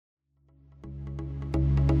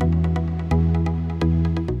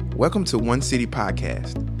Welcome to One City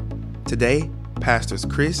Podcast. Today, Pastors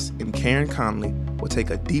Chris and Karen Conley will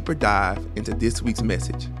take a deeper dive into this week's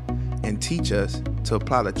message and teach us to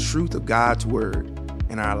apply the truth of God's Word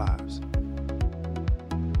in our lives.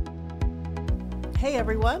 Hey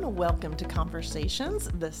everyone, welcome to Conversations.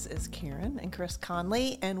 This is Karen and Chris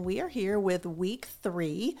Conley, and we are here with week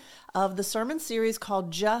 3 of the sermon series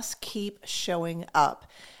called Just Keep Showing Up.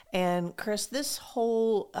 And Chris, this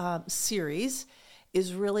whole series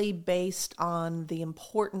is really based on the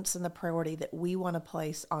importance and the priority that we want to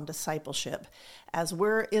place on discipleship as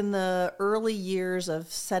we're in the early years of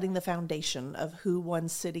setting the foundation of who One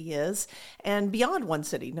City is and beyond One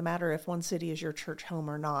City, no matter if One City is your church home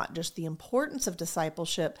or not, just the importance of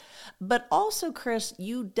discipleship. But also, Chris,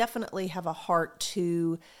 you definitely have a heart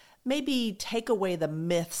to maybe take away the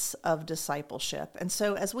myths of discipleship. And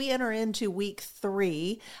so as we enter into week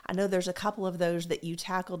 3, I know there's a couple of those that you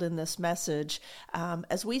tackled in this message.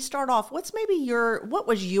 As we start off, what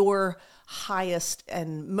was your highest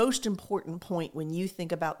and most important point when you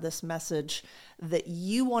think about this message that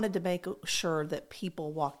you wanted to make sure that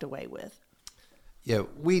people walked away with? Yeah,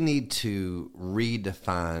 we need to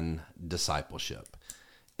redefine discipleship.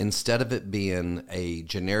 Instead of it being a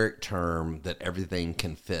generic term that everything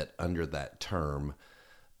can fit under that term,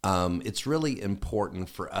 it's really important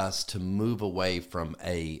for us to move away from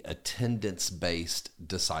a attendance-based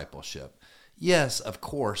discipleship. Yes, of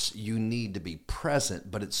course, you need to be present,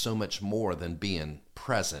 but it's so much more than being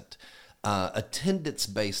present.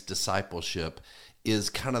 Attendance-based discipleship is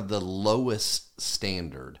kind of the lowest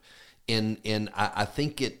standard. And I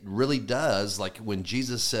think it really does, like when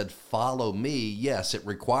Jesus said, follow me, yes, it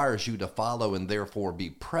requires you to follow and therefore be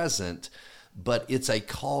present, but it's a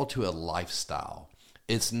call to a lifestyle.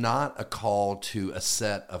 It's not a call to a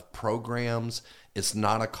set of programs. It's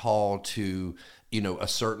not a call to, a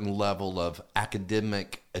certain level of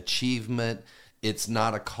academic achievement. It's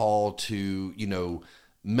not a call to,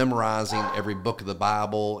 memorizing every book of the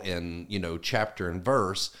Bible and, chapter and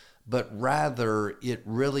verse. But rather, it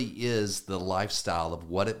really is the lifestyle of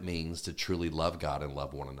what it means to truly love God and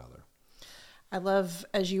love one another. I love,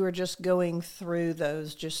 as you were just going through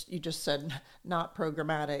those, you just said not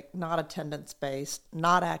programmatic, not attendance-based,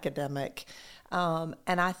 not academic. And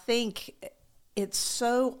I think it's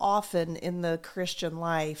so often in the Christian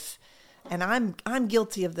life, and I'm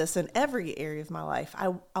guilty of this in every area of my life,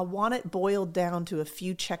 I want it boiled down to a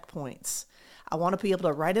few checkpoints. I want to be able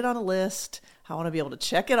to write it on a list. I want to be able to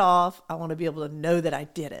check it off. I want to be able to know that I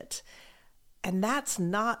did it. And that's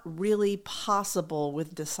not really possible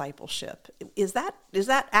with discipleship. Is that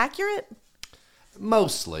accurate?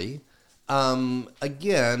 Mostly.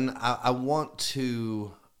 Again, I want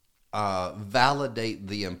to validate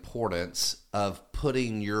the importance of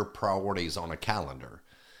putting your priorities on a calendar.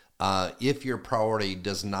 If your priority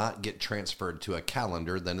does not get transferred to a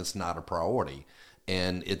calendar, then it's not a priority.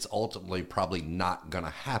 And it's ultimately probably not going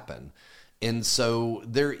to happen. And so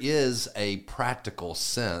there is a practical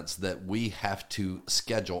sense that we have to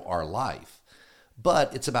schedule our life,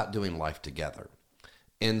 but it's about doing life together.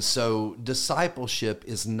 And so discipleship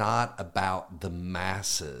is not about the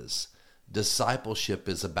masses. Discipleship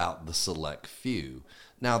is about the select few.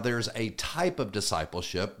 Now, there's a type of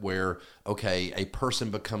discipleship where, a person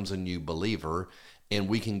becomes a new believer and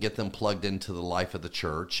we can get them plugged into the life of the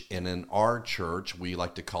church. And in our church, we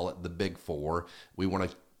like to call it the Big Four. We want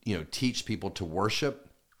to, teach people to worship,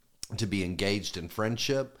 to be engaged in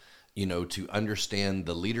friendship, to understand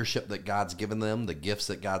the leadership that God's given them, the gifts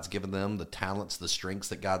that God's given them, the talents, the strengths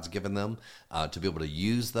that God's given them, to be able to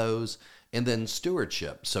use those. And then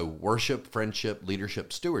stewardship. So worship, friendship,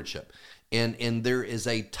 leadership, stewardship. And there is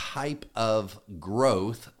a type of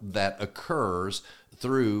growth that occurs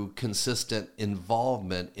through consistent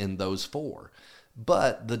involvement in those 4.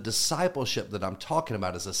 But the discipleship that I'm talking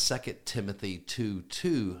about is a 2 Timothy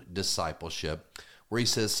 2:2 discipleship, where he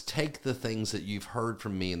says, take the things that you've heard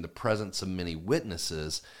from me in the presence of many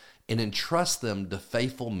witnesses and entrust them to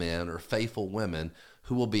faithful men or faithful women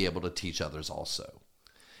who will be able to teach others also.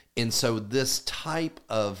 And so this type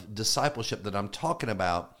of discipleship that I'm talking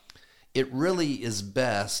about, it really is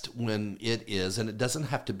best when it is, and it doesn't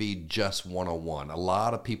have to be just one-on-one. A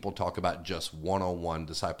lot of people talk about just one-on-one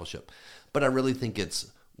discipleship, but I really think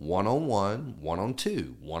it's one-on-one,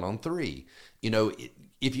 one-on-two, one-on-three.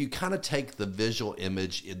 If you kind of take the visual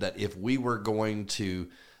image that if we were going to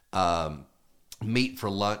meet for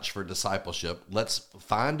lunch for discipleship, let's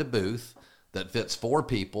find a booth that fits 4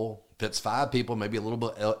 people, fits 5 people, maybe a little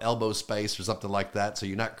bit elbow space or something like that, so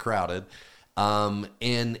you're not crowded. And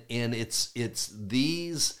it's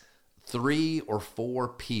these 3 or 4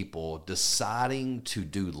 people deciding to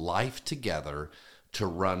do life together to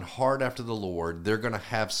run hard after the Lord. They're going to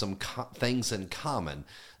have some things in common.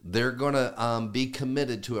 They're going to be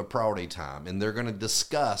committed to a priority time, and they're going to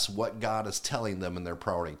discuss what God is telling them in their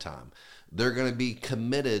priority time. They're going to be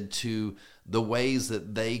committed to the ways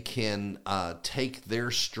that they can take their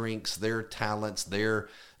strengths, their talents, their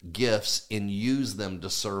gifts, and use them to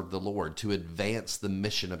serve the Lord, to advance the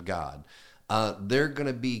mission of God. They're going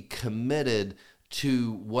to be committed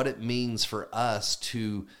to what it means for us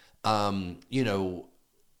to,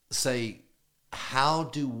 say, how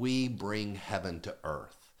do we bring heaven to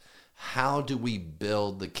earth? How do we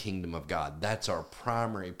build the kingdom of God? That's our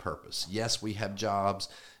primary purpose. Yes, we have jobs.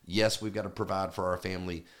 Yes, we've got to provide for our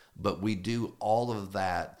family, but we do all of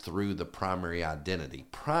that through the primary identity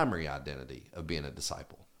of being a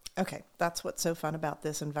disciple. Okay, that's what's so fun about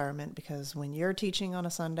this environment, because when you're teaching on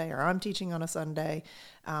a Sunday or I'm teaching on a Sunday,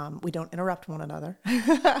 we don't interrupt one another.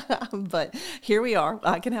 But here we are.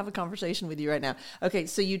 I can have a conversation with you right now. Okay,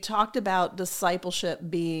 so you talked about discipleship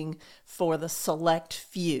being for the select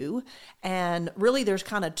few. And really there's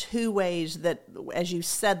kind of two ways that, as you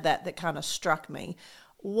said that kind of struck me.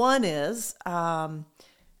 One is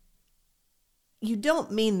you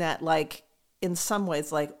don't mean that like, in some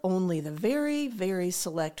ways, like only the very, very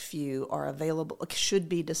select few are available, should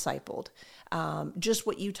be discipled. Just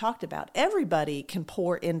what you talked about. Everybody can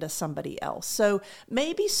pour into somebody else. So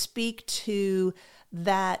maybe speak to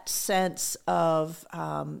that sense of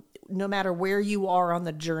no matter where you are on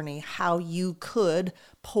the journey, how you could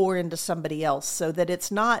pour into somebody else, so that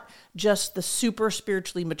it's not just the super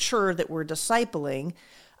spiritually mature that we're discipling.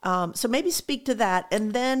 So maybe speak to that.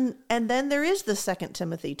 And then there is the 2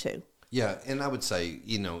 Timothy 2. Yeah, and I would say,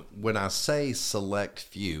 when I say select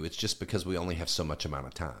few, it's just because we only have so much amount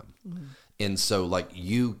of time. Mm-hmm. And so, like,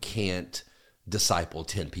 you can't disciple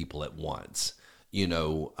 10 people at once.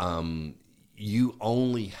 You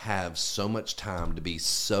only have so much time to be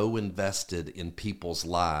so invested in people's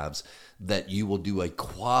lives that you will do a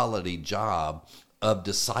quality job of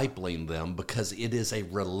discipling them, because it is a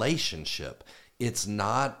relationship. It's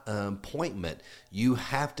not an appointment. You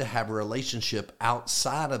have to have a relationship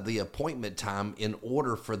outside of the appointment time in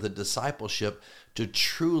order for the discipleship to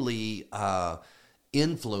truly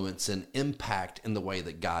influence and impact in the way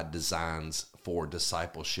that God designs for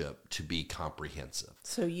discipleship to be comprehensive.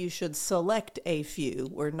 So you should select a few.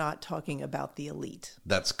 We're not talking about the elite.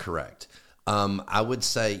 That's correct. I would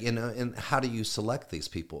say, and how do you select these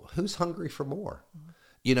people? Who's hungry for more? Mm-hmm.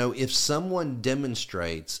 If someone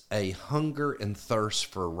demonstrates a hunger and thirst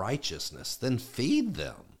for righteousness, then feed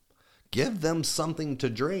them. Give them something to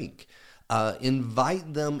drink.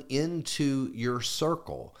 Invite them into your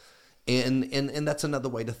circle. And that's another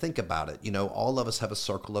way to think about it. All of us have a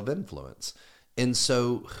circle of influence. And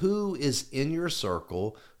so who is in your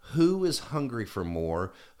circle? Who is hungry for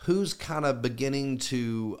more? Who's kind of beginning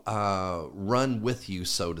to run with you,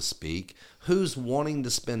 so to speak? Who's wanting to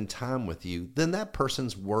spend time with you? Then that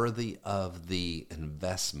person's worthy of the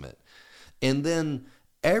investment. And then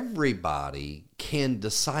everybody can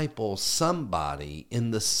disciple somebody, in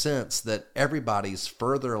the sense that everybody's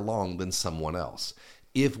further along than someone else,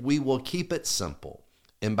 if we will keep it simple.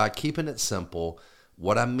 And by keeping it simple,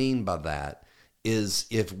 what I mean by that is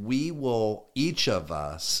if we will, each of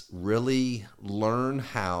us, really learn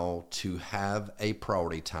how to have a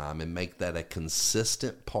priority time and make that a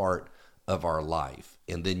consistent part of our life,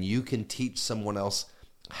 and then you can teach someone else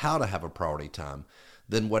how to have a priority time,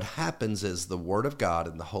 then what happens is the Word of God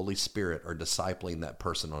and the Holy Spirit are discipling that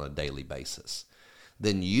person on a daily basis.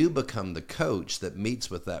 Then you become the coach that meets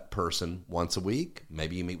with that person once a week.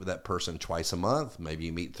 Maybe you meet with that person twice a month. Maybe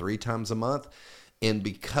you meet 3 times a month. And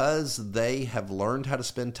because they have learned how to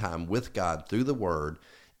spend time with God through the Word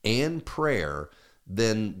and prayer,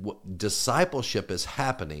 then discipleship is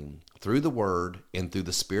happening through the Word and through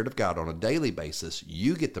the Spirit of God on a daily basis.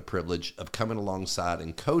 You get the privilege of coming alongside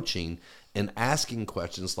and coaching and asking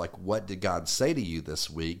questions like, what did God say to you this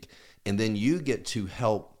week? And then you get to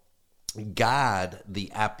help guide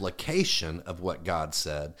the application of what God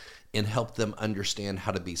said and help them understand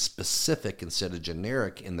how to be specific instead of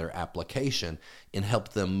generic in their application, and help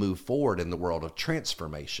them move forward in the world of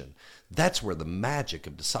transformation. That's where the magic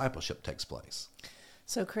of discipleship takes place.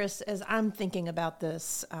 So, Chris, as I'm thinking about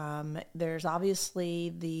this, there's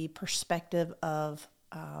obviously the perspective of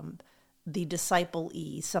the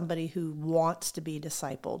disciplee, somebody who wants to be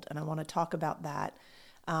discipled, and I want to talk about that.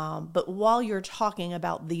 But while you're talking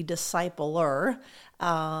about the discipler,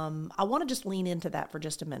 I want to just lean into that for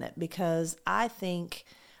just a minute, because I think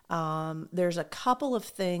there's a couple of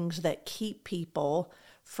things that keep people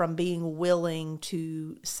from being willing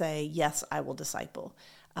to say, yes, I will disciple.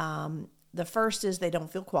 The first is they don't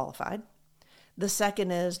feel qualified. The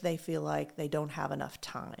second is they feel like they don't have enough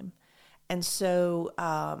time. And so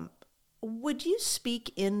would you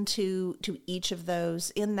speak into each of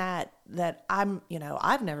those in that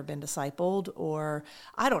I've never been discipled, or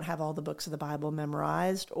I don't have all the books of the Bible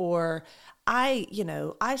memorized, or I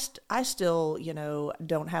still,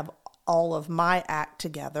 don't have all of my act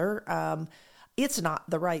together. It's not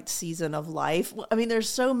the right season of life. I mean, there's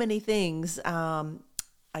so many things.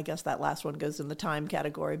 I guess that last one goes in the time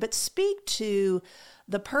category, but speak to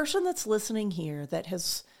the person that's listening here that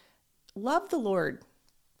has loved the Lord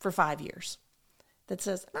for 5 years, that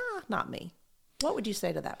says, not me. What would you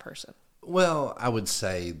say to that person? Well, I would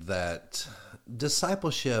say that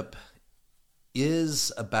discipleship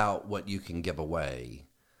is about what you can give away,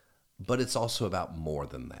 but it's also about more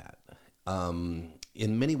than that.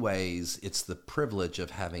 In many ways, it's the privilege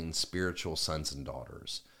of having spiritual sons and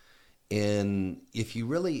daughters. And if you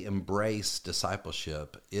really embrace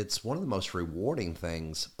discipleship, it's one of the most rewarding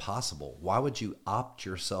things possible. Why would you opt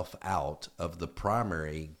yourself out of the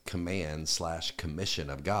primary command/commission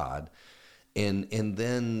of God? And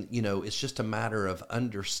then, it's just a matter of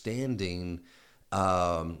understanding,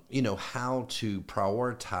 how to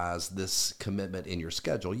prioritize this commitment in your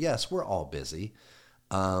schedule. Yes, we're all busy.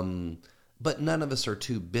 But none of us are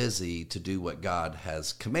too busy to do what God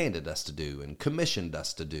has commanded us to do and commissioned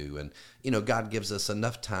us to do. And, God gives us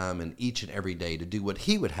enough time in each and every day to do what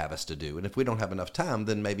He would have us to do. And if we don't have enough time,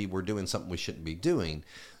 then maybe we're doing something we shouldn't be doing.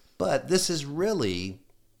 But this is really,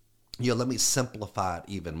 let me simplify it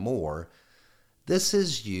even more. This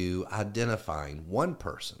is you identifying one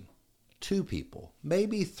person, two people,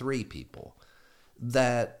 maybe three people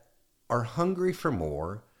that are hungry for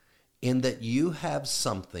more, in that you have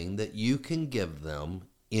something that you can give them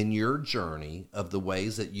in your journey of the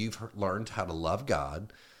ways that you've learned how to love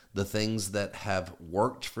God, the things that have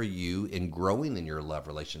worked for you in growing in your love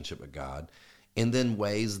relationship with God, and then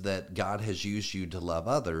ways that God has used you to love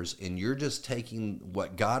others, and you're just taking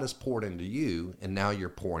what God has poured into you, and now you're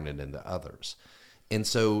pouring it into others. And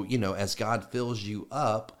so, as God fills you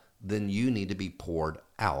up, then you need to be poured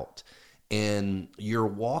out. And you're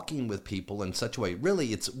walking with people in such a way,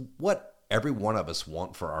 really, it's what every one of us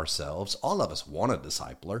want for ourselves. All of us want a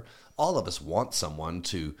discipler. All of us want someone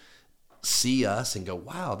to see us and go,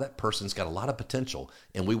 wow, that person's got a lot of potential.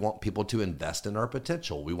 And we want people to invest in our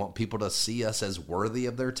potential. We want people to see us as worthy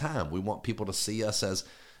of their time. We want people to see us as,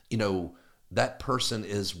 that person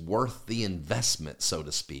is worth the investment, so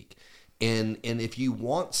to speak. And if you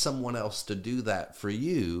want someone else to do that for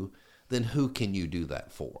you, then who can you do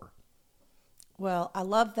that for? Well, I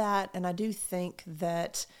love that. And I do think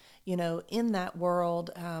that, in that world,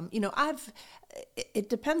 it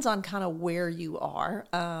depends on kind of where you are.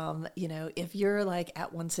 If you're like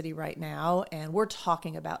at One City right now and we're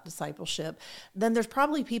talking about discipleship, then there's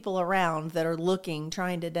probably people around that are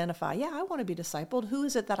trying to identify, I want to be discipled. Who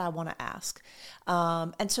is it that I want to ask?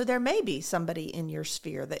 And so there may be somebody in your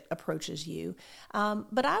sphere that approaches you.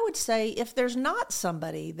 But I would say if there's not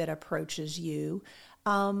somebody that approaches you,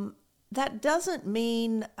 that doesn't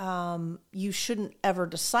mean you shouldn't ever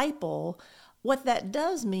disciple. What that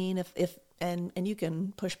does mean, if and you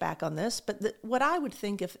can push back on this, but what I would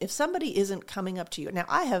think if somebody isn't coming up to you. Now,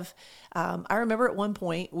 I remember at one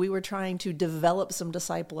point we were trying to develop some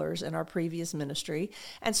disciplers in our previous ministry.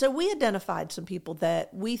 And so we identified some people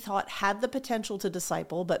that we thought had the potential to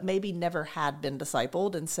disciple, but maybe never had been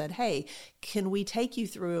discipled, and said, hey, can we take you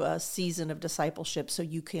through a season of discipleship so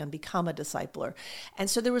you can become a discipler? And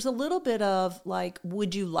so there was a little bit of like,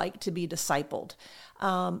 would you like to be discipled?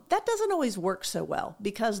 That doesn't always work so well,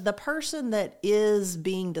 because the person that is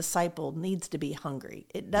being discipled needs to be hungry.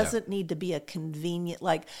 It doesn't need to be a convenient,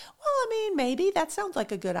 like, well, I mean, maybe that sounds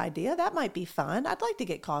like a good idea. That might be fun. I'd like to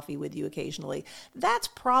get coffee with you occasionally. That's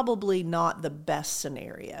probably not the best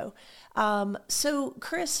scenario. So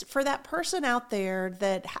Chris, for that person out there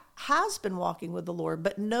that has been walking with the Lord,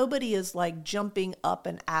 but nobody is like jumping up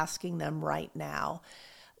and asking them right now.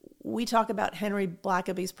 We talk about Henry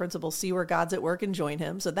Blackaby's principle, see where God's at work and join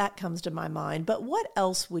him. So that comes to my mind. But what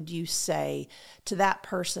else would you say to that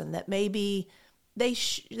person that maybe they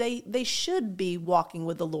should be walking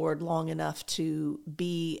with the Lord long enough to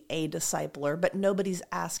be a discipler, but nobody's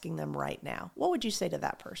asking them right now? What would you say to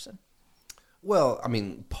that person? Well, I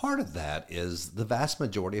mean, part of that is the vast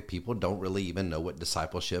majority of people don't really even know what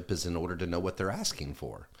discipleship is in order to know what they're asking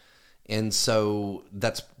for. And so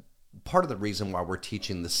that's part of the reason why we're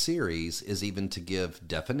teaching the series, is even to give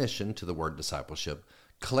definition to the word discipleship,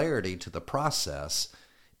 clarity to the process,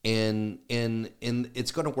 and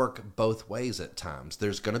it's going to work both ways at times.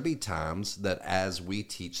 There's going to be times that as we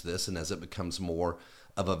teach this and as it becomes more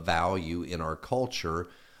of a value in our culture,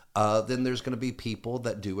 then there's going to be people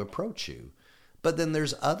that do approach you. But then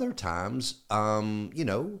there's other times,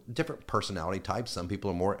 different personality types. Some people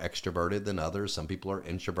are more extroverted than others. Some people are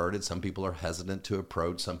introverted. Some people are hesitant to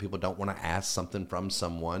approach. Some people don't want to ask something from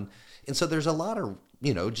someone. And so there's a lot of,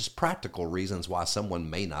 just practical reasons why someone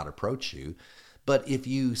may not approach you. But if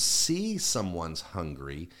you see someone's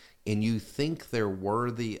hungry and you think they're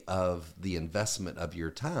worthy of the investment of your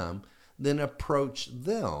time, then approach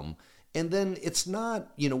them. And then it's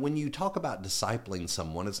not, when you talk about discipling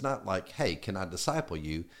someone, it's not like, hey, can I disciple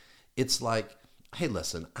you? It's like, hey,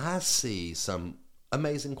 listen, I see some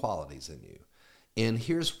amazing qualities in you. And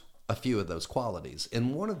here's a few of those qualities.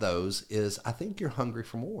 And one of those is I think you're hungry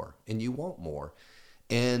for more and you want more.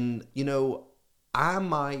 And, I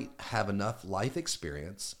might have enough life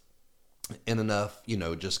experience and enough,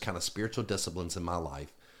 just kind of spiritual disciplines in my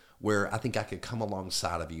life where I think I could come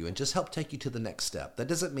alongside of you and just help take you to the next step. That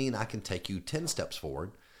doesn't mean I can take you 10 steps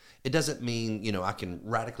forward. It doesn't mean, I can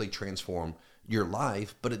radically transform your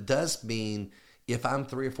life, but it does mean if I'm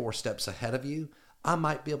 3 or 4 steps ahead of you, I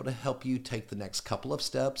might be able to help you take the next couple of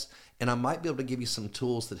steps, and I might be able to give you some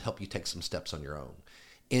tools that help you take some steps on your own.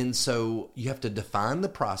 And so you have to define the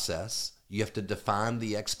process, you have to define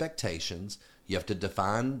the expectations, you have to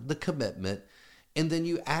define the commitment, and then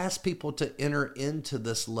you ask people to enter into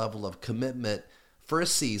this level of commitment for a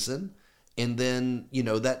season. And then,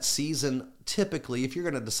 that season, typically, if you're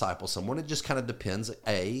going to disciple someone, it just kind of depends.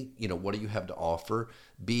 A, what do you have to offer?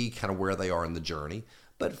 B, kind of where they are in the journey.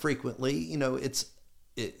 But frequently,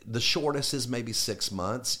 the shortest is maybe 6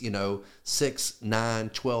 months, 6, 9,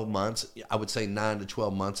 12 months. I would say 9 to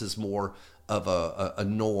 12 months is more of a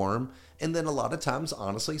norm. And then a lot of times,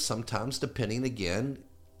 honestly, sometimes depending, again,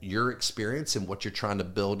 your experience and what you're trying to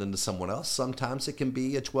build into someone else, sometimes it can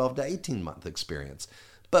be a 12 to 18 month experience.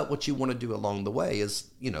 But what you want to do along the way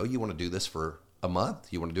is, you want to do this for a month,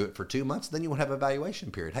 you want to do it for 2 months, then you want to have an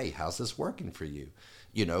evaluation period. Hey, how's this working for you?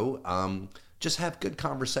 Just have good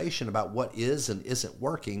conversation about what is and isn't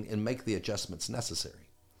working and make the adjustments necessary.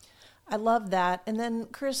 I love that. And then,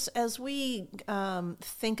 Chris, as we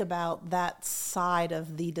think about that side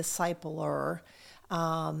of the discipler,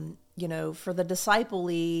 for the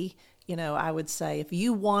disciplee, I would say if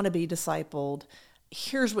you want to be discipled,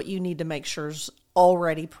 here's what you need to make sure is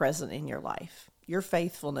already present in your life. Your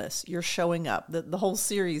faithfulness, your showing up, the whole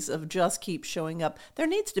series of Just Keep Showing Up. There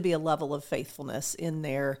needs to be a level of faithfulness in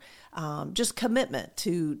there, just commitment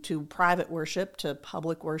to private worship, to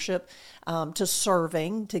public worship, to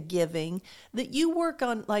serving, to giving, that you work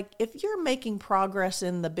on. Like if you're making progress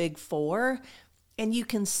in the big 4, and you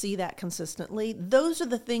can see that consistently, those are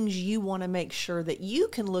the things you want to make sure that you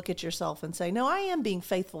can look at yourself and say, no, I am being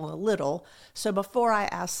faithful in a little. So before I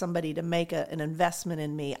ask somebody to make an investment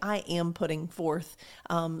in me, I am putting forth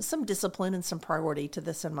some discipline and some priority to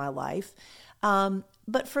this in my life.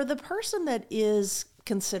 But for the person that is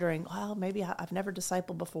considering, well, maybe I've never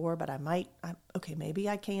discipled before, but maybe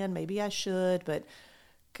I can, maybe I should, but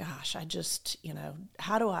gosh, I just,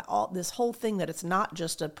 how do this whole thing that it's not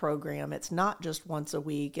just a program, it's not just once a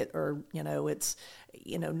week, it's,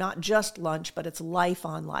 not just lunch, but it's life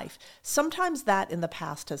on life. Sometimes that in the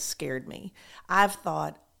past has scared me. I've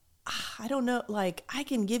thought, I don't know, like I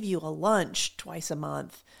can give you a lunch twice a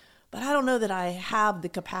month, but I don't know that I have the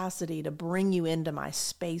capacity to bring you into my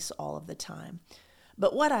space all of the time.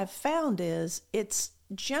 But what I've found is it's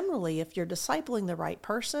generally, if you're discipling the right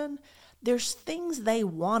person, there's things they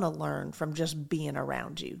want to learn from just being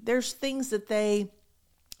around you. There's things that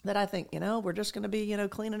I think, we're just going to be,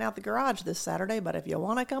 cleaning out the garage this Saturday, but if you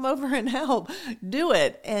want to come over and help, do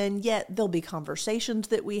it. And yet there'll be conversations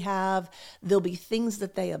that we have. There'll be things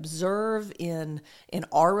that they observe in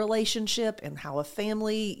our relationship and how a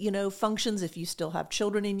family, functions if you still have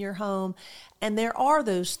children in your home. And there are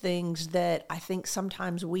those things that I think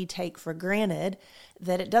sometimes we take for granted,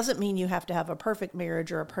 that it doesn't mean you have to have a perfect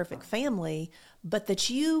marriage or a perfect family, but that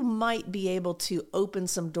you might be able to open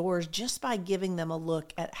some doors just by giving them a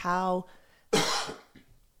look at how,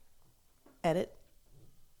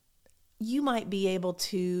 you might be able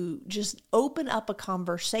to just open up a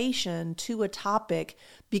conversation to a topic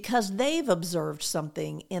because they've observed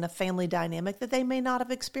something in a family dynamic that they may not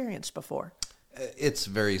have experienced before. It's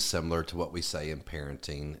very similar to what we say in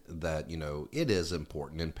parenting, that, it is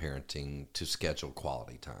important in parenting to schedule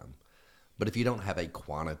quality time. But if you don't have a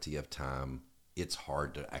quantity of time, it's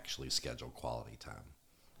hard to actually schedule quality time.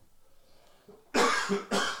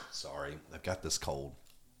 Sorry, I've got this cold.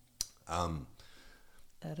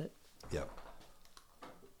 Edit. Yep.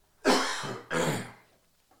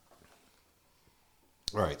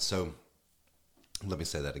 All right, so let me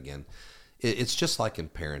say that again. It's just like in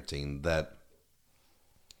parenting that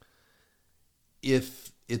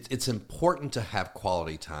if it's important to have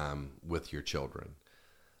quality time with your children,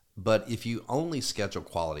 but if you only schedule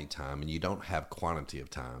quality time and you don't have quantity of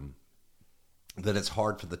time, then it's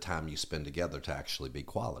hard for the time you spend together to actually be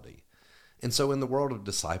quality. And so in the world of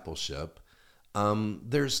discipleship,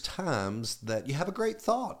 there's times that you have a great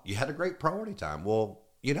thought. You had a great priority time. Well,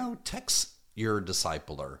 text your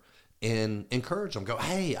discipler and encourage them. Go,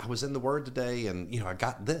 hey, I was in the Word today and, I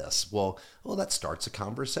got this. Well, that starts a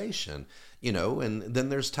conversation, and then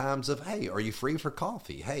there's times of, hey, are you free for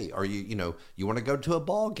coffee? Hey, are you, you want to go to a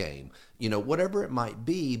ball game? Whatever it might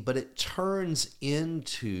be, but it turns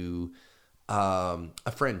into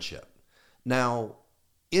a friendship. Now,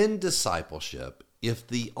 in discipleship, if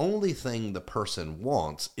the only thing the person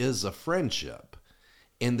wants is a friendship,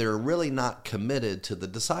 and they're really not committed to the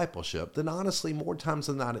discipleship, then honestly, more times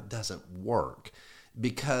than not, it doesn't work.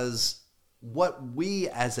 Because what we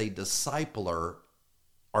as a discipler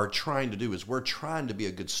are trying to do is we're trying to be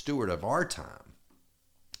a good steward of our time,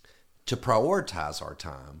 to prioritize our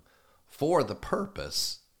time for the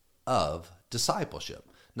purpose of discipleship.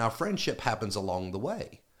 Now, friendship happens along the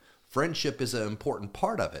way. Friendship is an important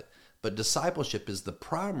part of it, but discipleship is the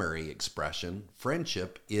primary expression.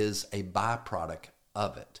 Friendship is a byproduct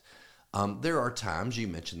of it. There are times, you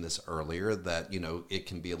mentioned this earlier, that, it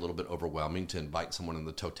can be a little bit overwhelming to invite someone in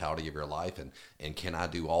the totality of your life and can I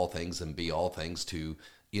do all things and be all things to,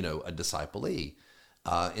 a disciplee.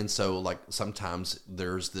 And so like sometimes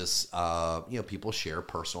there's this, people share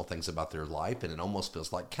personal things about their life and it almost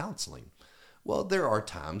feels like counseling. Well, there are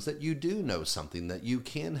times that you do know something that you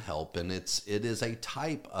can help, and it is a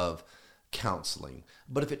type of counseling.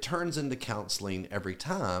 But if it turns into counseling every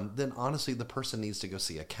time, then honestly, the person needs to go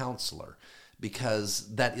see a counselor,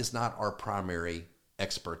 because that is not our primary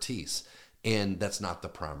expertise, and that's not the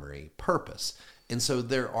primary purpose. And so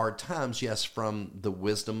there are times, yes, from the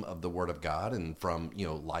wisdom of the Word of God and from,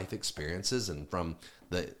 life experiences and from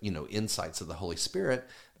the, insights of the Holy Spirit,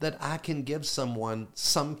 that I can give someone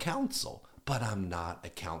some counsel, but I'm not a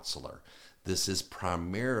counselor. This is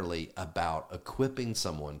primarily about equipping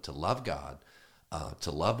someone to love God,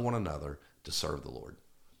 to love one another, to serve the Lord.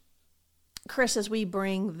 Chris, as we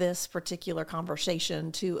bring this particular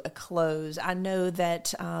conversation to a close, I know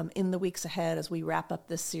that in the weeks ahead, as we wrap up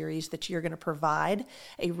this series, that you're going to provide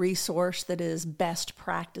a resource that is best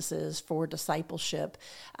practices for discipleship.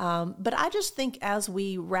 But I just think as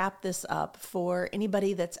we wrap this up, for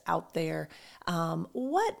anybody that's out there,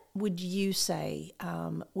 what would you say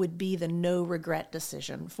would be the no regret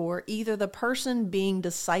decision for either the person being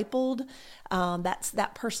discipled, that's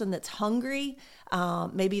that person that's hungry,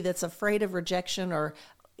 maybe that's afraid of rejection, or,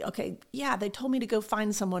 okay, yeah, they told me to go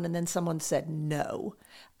find someone and then someone said no.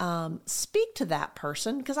 Speak to that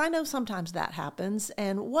person, because I know sometimes that happens.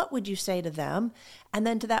 And what would you say to them? And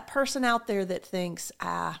then to that person out there that thinks,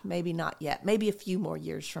 maybe not yet, maybe a few more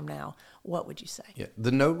years from now, what would you say? Yeah,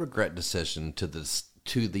 the no regret decision to the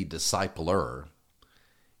discipler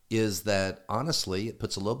is that, honestly, it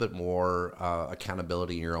puts a little bit more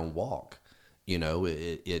accountability in your own walk.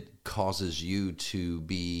 It causes you to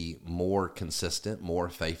be more consistent, more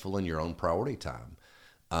faithful in your own priority time.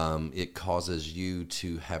 It causes you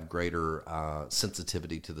to have greater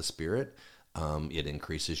sensitivity to the Spirit. It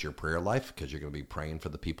increases your prayer life because you're going to be praying for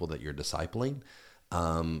the people that you're discipling.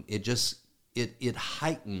 It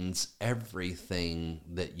heightens everything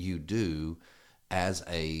that you do as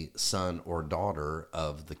a son or daughter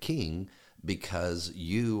of the King, because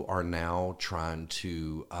you are now trying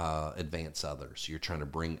to advance others. You're trying to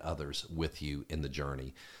bring others with you in the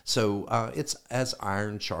journey. So it's as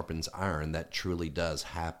iron sharpens iron, that truly does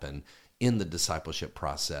happen in the discipleship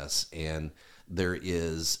process. And there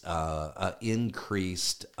is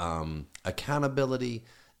increased accountability,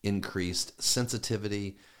 increased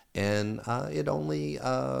sensitivity, and it only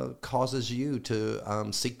causes you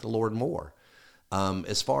to seek the Lord more.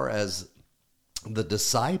 As far as the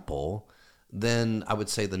disciple, then I would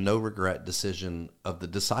say the no regret decision of the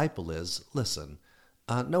disciple is, listen,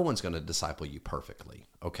 no one's going to disciple you perfectly.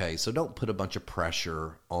 Okay. So don't put a bunch of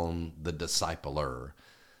pressure on the discipler,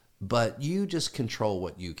 but you just control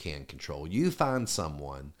what you can control. You find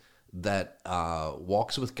someone that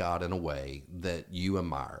walks with God in a way that you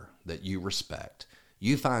admire, that you respect.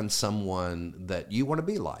 You find someone that you want to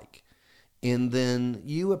be like, and then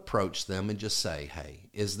you approach them and just say, hey,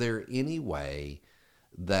 is there any way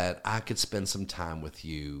that I could spend some time with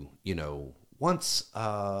you, once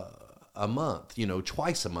a month,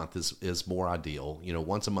 twice a month is more ideal.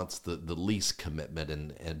 Once a month's the least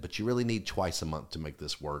commitment, but you really need twice a month to make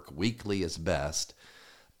this work. Weekly is best.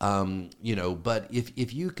 But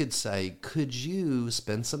if you could say, could you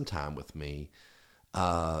spend some time with me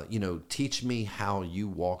Teach me how you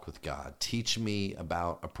walk with God. Teach me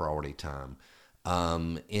about a priority time.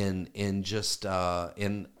 And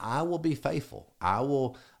I will be faithful. I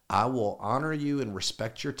will honor you and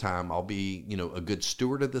respect your time. I'll be, a good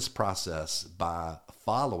steward of this process by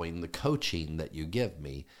following the coaching that you give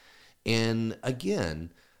me. And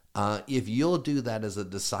again, if you'll do that as a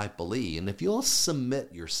disciplee, and if you'll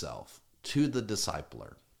submit yourself to the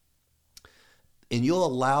discipler, and you'll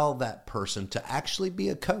allow that person to actually be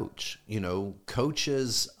a coach.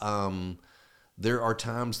 Coaches, there are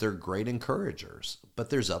times they're great encouragers, but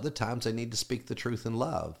there's other times they need to speak the truth in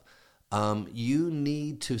love. You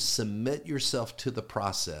need to submit yourself to the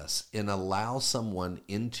process and allow someone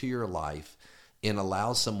into your life and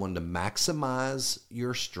allow someone to maximize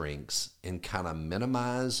your strengths and kind of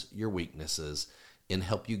minimize your weaknesses and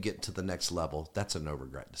help you get to the next level. That's a no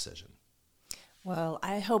regret decision. Well,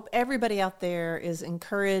 I hope everybody out there is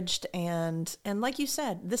encouraged, and like you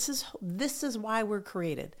said, this is why we're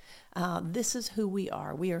created. This is who we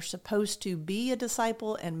are. We are supposed to be a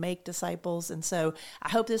disciple and make disciples, and so I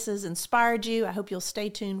hope this has inspired you. I hope you'll stay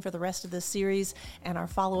tuned for the rest of this series and our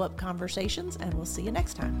follow-up conversations, and we'll see you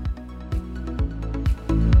next time.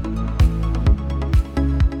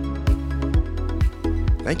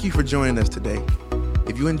 Thank you for joining us today.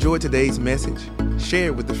 If you enjoyed today's message, share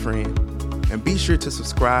it with a friend. And be sure to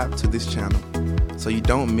subscribe to this channel so you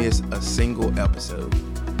don't miss a single episode.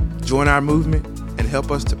 Join our movement and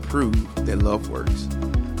help us to prove that love works.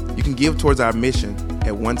 You can give towards our mission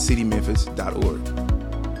at onecitymemphis.org.